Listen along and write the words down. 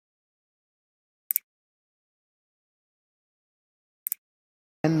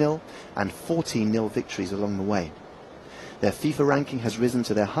10-0 and 14-0 victories along the way. Their FIFA ranking has risen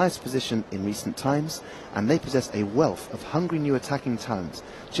to their highest position in recent times, and they possess a wealth of hungry new attacking talent,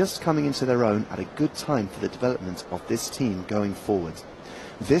 just coming into their own at a good time for the development of this team going forward.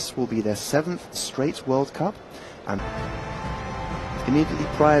 This will be their 7th straight World Cup, and immediately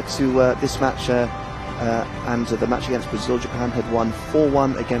prior to this match and the match against Brazil, Japan had won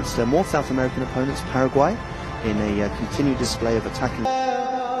 4-1 against more South American opponents, Paraguay, in a continued display of attacking.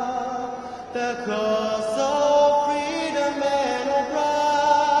 The cross of freedom and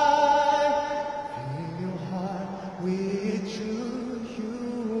pride, fill your heart with true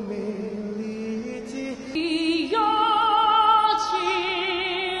humility.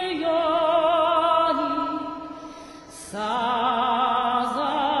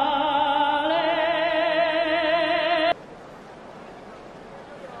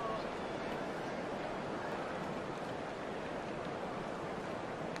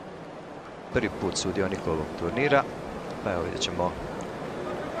 Prvi put sudionik ovog turnira, pa evo vidjet ćemo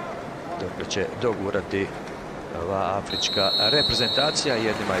dok će dogurati ova afrička reprezentacija.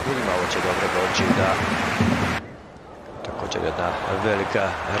 Jednima i drugima ovo će dobro doći da također jedna velika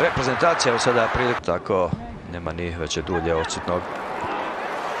reprezentacija. Evo sada prilike, tako nema ni već je dulje odsutnog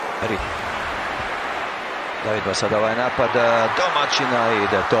ritma. Da vidimo sada ovaj napad domaćina,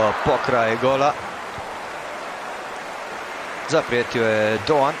 ide to pokraj gola. Zaprijetio je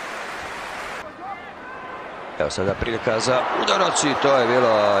Doan. Evo sada prilika za udarac i to je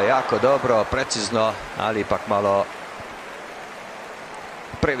bilo jako dobro, precizno, ali ipak malo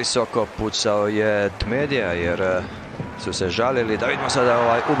previsoko pucao je Dmedija jer su se žalili. Da vidimo sada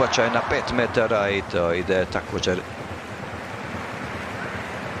ovaj ubačaj na 5 metara i to ide također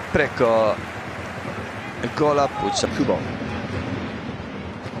preko gola, puca Kubo.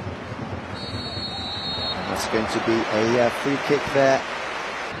 That's going to be a free kick there.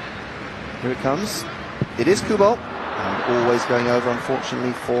 Here it comes. It is Kubo, and always going over,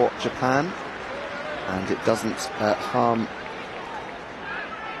 unfortunately, for Japan. And it doesn't harm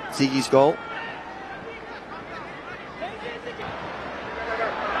Zigi's goal.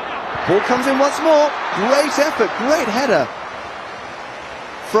 Ball comes in once more. Great effort, great header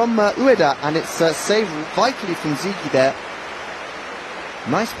from Ueda, and it's saved vitally from Zigi there.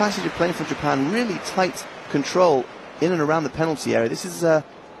 Nice passage of play from Japan, really tight control in and around the penalty area. This is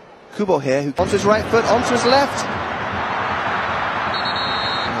Kubo here, who onto his right foot, onto his left.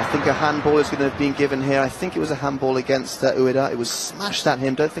 And I think a handball is going to have been given here. I think it was a handball against Ueda. It was smashed at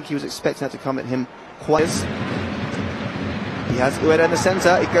him. Don't think he was expecting that to come at him quite. He has Ueda in the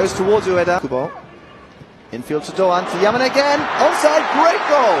centre. It goes towards Ueda. Kubo. Infield to Doan, to Yamane again. Onside, great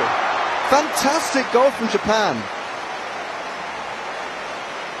goal. Fantastic goal from Japan.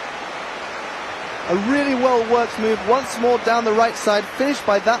 A really well-worked move, once more down the right side, finished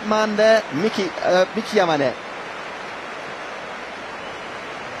by that man there, Miki Yamane.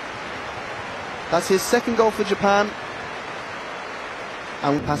 That's his 2nd goal for Japan.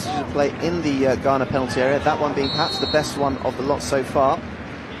 And passage of play in the Ghana penalty area, that one being perhaps the best one of the lot so far.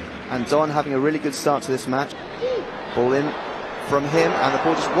 And Don having a really good start to this match. Ball in from him, and the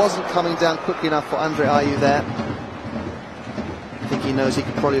ball just wasn't coming down quickly enough for Andre Ayew there. I think he knows he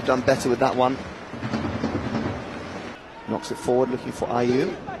could probably have done better with that one. Knocks it forward, looking for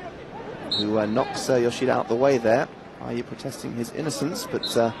Ayew, who knocks Yoshida out the way there. Ayew protesting his innocence, but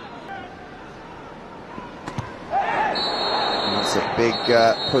that's a big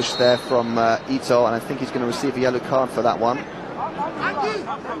push there from Ito, and I think he's going to receive a yellow card for that one.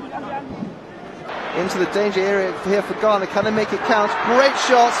 Into the danger area here for Ghana. Can they make it count? Great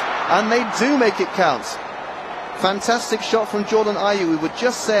shot, and they do make it count. Fantastic shot from Jordan Ayew. We were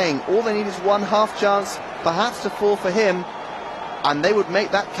just saying all they need is one half chance, perhaps to fall for him, and they would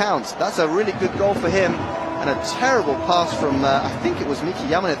make that count. That's a really good goal for him, and a terrible pass from, I think it was Miki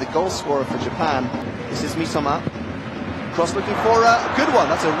Yamane, the goal scorer for Japan. This is Misoma. Cross looking for a good one.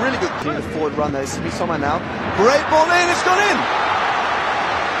 That's a really good forward run there. This is Misoma now. Great ball in, it's gone in!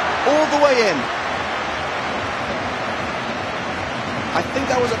 All the way in. I think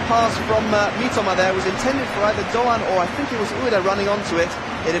that was a pass from Mitoma there. It was intended for either Doan or I think it was Ueda running onto it.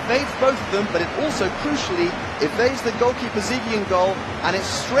 It evades both of them, but it also crucially evades the goalkeeper Zigi in goal, and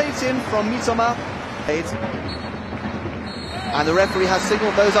it's straight in from Mitoma. And the referee has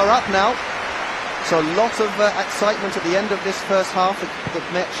signalled those are up now. So a lot of excitement at the end of this first half. The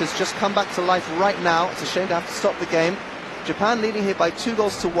match has just come back to life right now. It's a shame to have to stop the game. Japan leading here by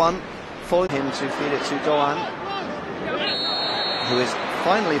 2-1, following him to feed it to Doan, who is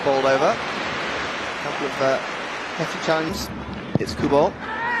finally bowled over. A couple of hefty challenges. It's Kubo.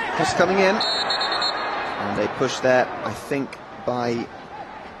 Cross coming in. And a push there, I think, by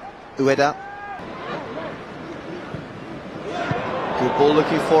Ueda. Good ball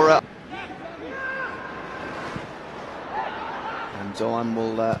looking for and Doan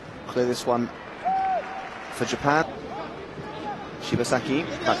will clear this one for Japan. Shibasaki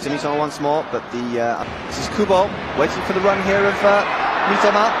back to Mitoma once more, but this is Kubo waiting for the run here of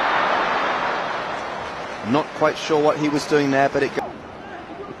Mitoma. Not quite sure what he was doing there, but it goes.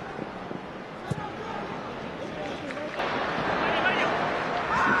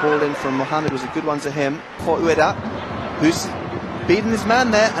 The ball in from Mohammed was a good one to him for Ueda, who's beaten his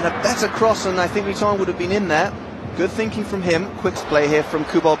man there, and a better cross, and I think Mitoma would have been in there. Good thinking from him. Quick play here from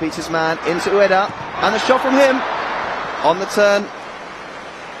Kubo, beats his man into Ueda, and the shot from him on the turn.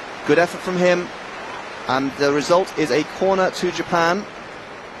 Good effort from him, and the result is a corner to Japan.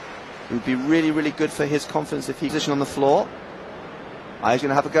 It would be really, really good for his confidence if he's position on the floor. He's going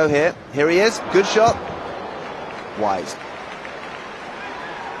to have a go here. Here he is. Good shot. Wise.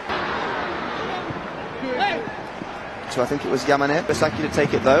 So I think it was Yamane. Besaki to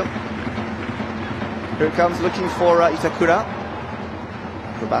take it though. Here it comes, looking for Itakura.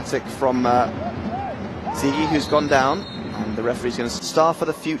 Acrobatic from Ziggy, who's gone down. And the referee's going to star for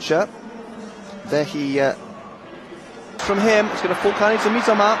the future. There he... from him, it's going to fall kindly to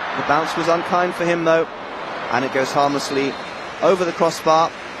Mitoma. The bounce was unkind for him though. And it goes harmlessly over the crossbar.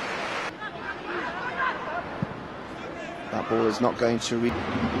 That ball is not going to reach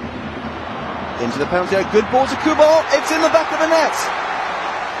into the penalty area. Good ball to Kubo. It's in the back of the net.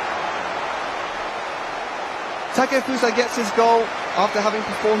 Takefusa gets his goal after having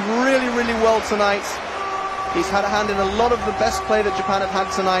performed really, really well tonight. He's had a hand in a lot of the best play that Japan have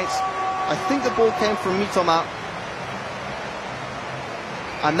had tonight. I think the ball came from Mitoma,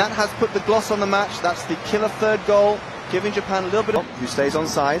 and that has put the gloss on the match. That's the killer third goal, giving Japan a little bit of... who stays on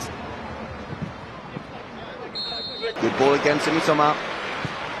side. Good ball again to Mitoma.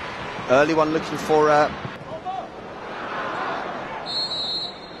 Early one looking for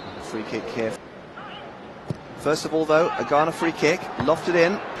free kick here. First of all though, a Ghana free kick, lofted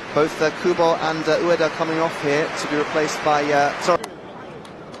in. Both Kubo and Ueda coming off here to be replaced by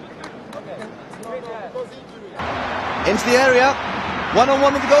into the area,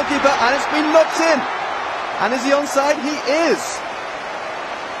 one-on-one with the goalkeeper, and it's been locked in. And is he onside? He is.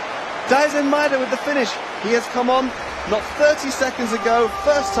 Daisen Maeda with the finish. He has come on not 30 seconds ago,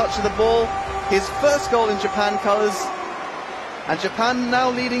 first touch of the ball, his first goal in Japan colours, and Japan now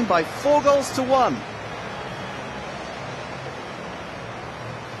leading by 4-1.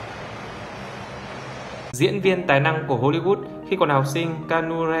 Diễn viên tài năng của Hollywood khi còn là học sinh,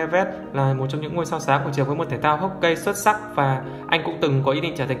 Keanu Reeves là một trong những ngôi sao sáng của trường với môn thể thao hockey xuất sắc, và anh cũng từng có ý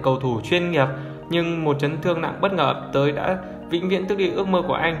định trở thành cầu thủ chuyên nghiệp, nhưng một chấn thương nặng bất ngờ ập tới đã vĩnh viễn tước đi ước mơ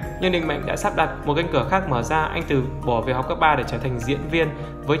của anh. Nhưng định mệnh đã sắp đặt một cánh cửa khác mở ra, anh từ bỏ việc học cấp 3 để trở thành diễn viên.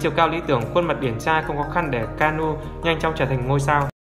 Với chiều cao lý tưởng, khuôn mặt điển trai, không khó khăn để Keanu nhanh chóng trở thành ngôi sao.